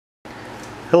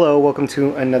Hello, welcome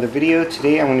to another video.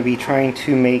 Today I'm going to be trying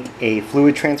to make a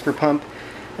fluid transfer pump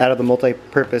out of the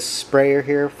multi-purpose sprayer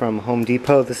here from Home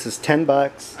Depot. This is 10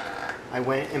 bucks. I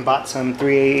went and bought some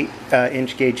 3/8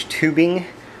 inch gauge tubing,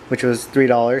 which was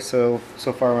 $3, so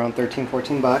far around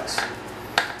 13-14 bucks.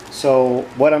 So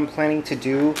what I'm planning to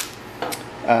do,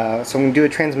 so I'm going to do a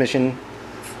transmission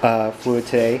fluid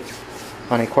today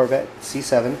on a Corvette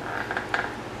C7.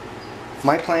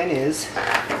 My plan is,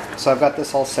 so I've got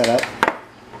this all set up.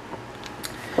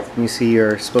 You see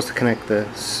you're supposed to connect the,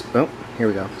 oh, here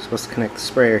we go, supposed to connect the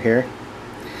sprayer here.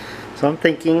 So I'm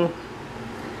thinking,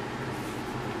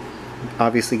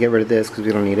 obviously get rid of this because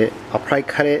we don't need it. I'll probably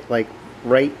cut it like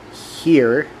right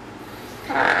here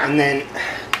and then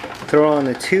throw on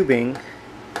the tubing,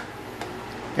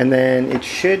 and then it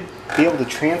should be able to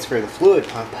transfer the fluid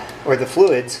pump, or the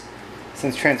fluids,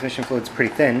 since transmission fluid's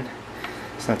pretty thin.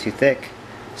 It's not too thick.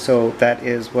 So that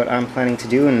is what I'm planning to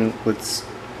do, and let's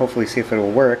hopefully see if it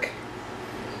will work.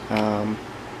 I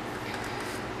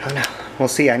don't know. We'll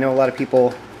see. I know a lot of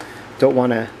people don't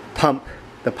want to pump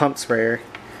the pump sprayer.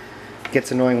 It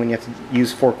gets annoying when you have to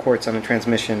use 4 quarts on a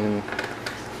transmission,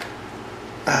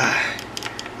 and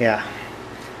yeah.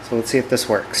 So let's see if this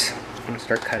works. I'm going to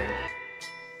start cutting.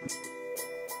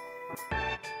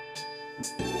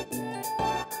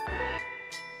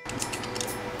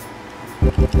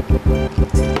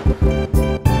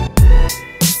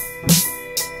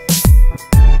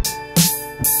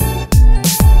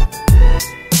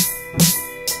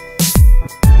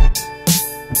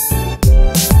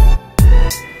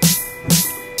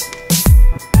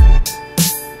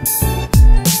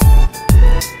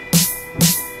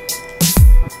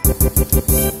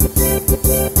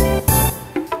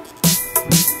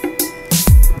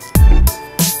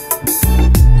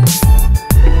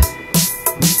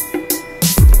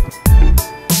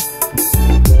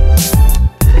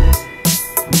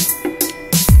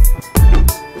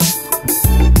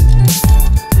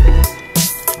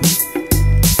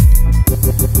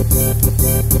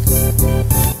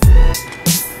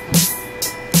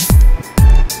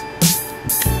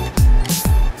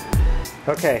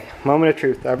 Okay, moment of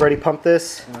truth. I've already pumped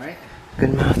this a good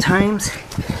amount of times.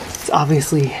 It's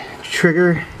obviously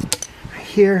trigger right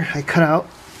here. I cut out,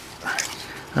 I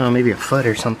don't know, maybe a foot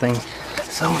or something.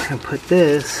 So we're gonna put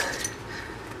this,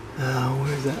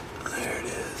 where's that? There it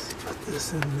is. Put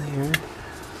this in there.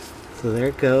 So there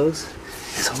it goes.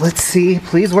 So let's see,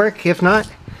 please work. If not,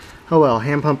 oh well,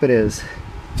 hand pump it is.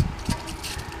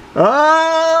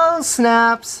 Oh,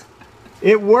 snaps!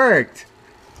 It worked!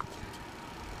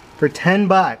 For 10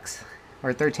 bucks,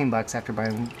 or 13 bucks after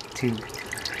buying 2.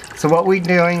 So what we're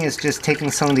doing is just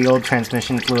taking some of the old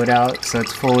transmission fluid out, so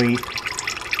it's fully,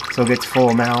 so it gets full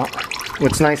amount.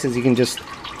 What's nice is you can just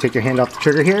take your hand off the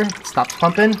trigger here, it stops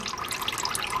pumping.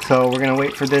 So we're gonna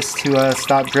wait for this to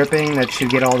stop dripping. That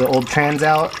should get all the old trans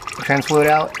fluid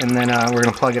out, and then we're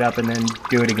gonna plug it up and then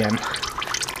do it again.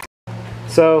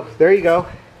 So there you go.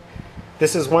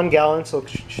 This is 1 gallon, so it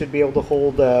should be able to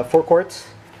hold 4 quarts.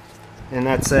 And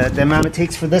that's the amount it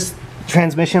takes for this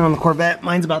transmission on the Corvette.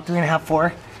 Mine's about 3.5,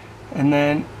 4. And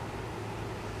then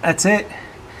that's it.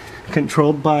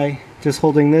 Controlled by just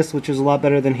holding this, which is a lot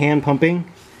better than hand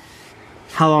pumping.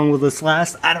 How long will this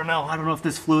last? I don't know. I don't know if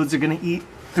this fluids are gonna eat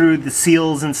through the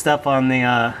seals and stuff on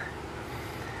the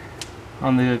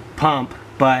pump,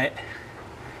 but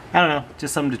I don't know.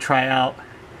 Just something to try out.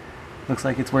 Looks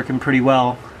like it's working pretty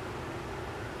well.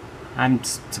 I'm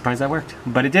surprised that worked,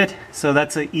 but it did. So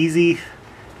that's an easy,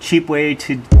 cheap way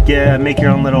to make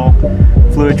your own little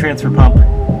fluid transfer pump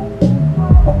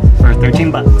for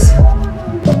 13 bucks.